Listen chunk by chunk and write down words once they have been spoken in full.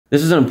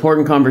This is an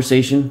important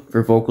conversation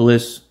for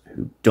vocalists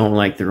who don't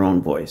like their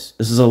own voice.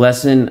 This is a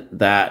lesson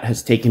that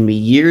has taken me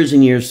years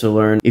and years to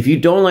learn. If you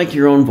don't like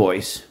your own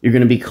voice, you're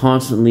going to be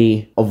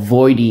constantly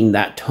avoiding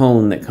that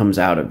tone that comes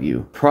out of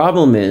you.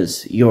 Problem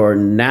is, your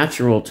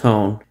natural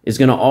tone is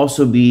going to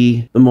also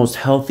be the most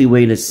healthy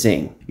way to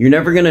sing. You're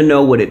never going to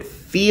know what it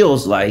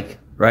feels like,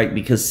 right?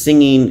 Because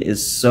singing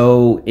is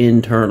so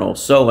internal,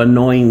 so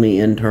annoyingly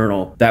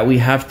internal, that we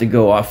have to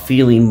go off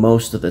feeling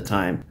most of the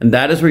time. And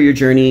that is where your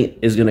journey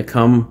is going to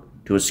come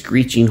to a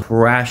screeching,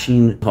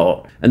 crashing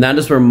halt. And that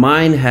is where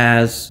mine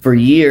has, for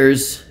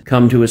years,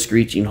 come to a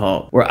screeching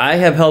halt. Where I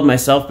have held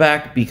myself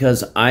back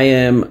because I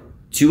am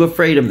too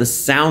afraid of the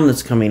sound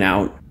that's coming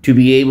out to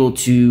be able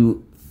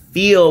to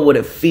feel what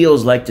it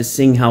feels like to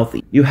sing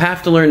healthy. You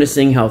have to learn to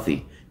sing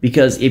healthy,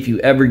 because if you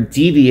ever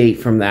deviate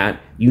from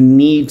that, you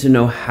need to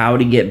know how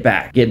to get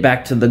back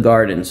to the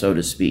garden, so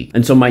to speak.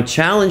 And so my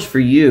challenge for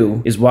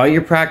you is, while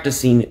you're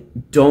practicing,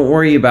 don't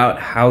worry about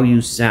how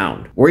you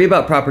sound. Worry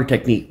about proper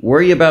technique.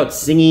 Worry about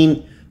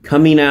singing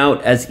coming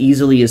out as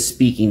easily as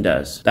speaking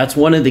does. That's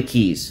one of the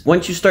keys.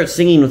 Once you start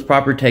singing with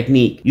proper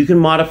technique, you can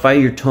modify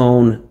your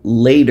tone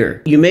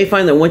later. You may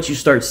find that once you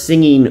start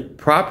singing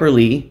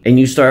properly and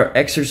you start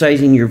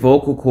exercising your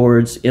vocal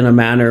cords in a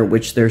manner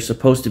which they're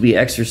supposed to be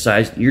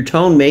exercised, your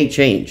tone may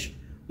change.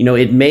 You know,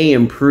 it may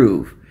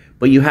improve,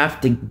 but you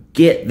have to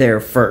get there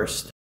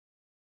first.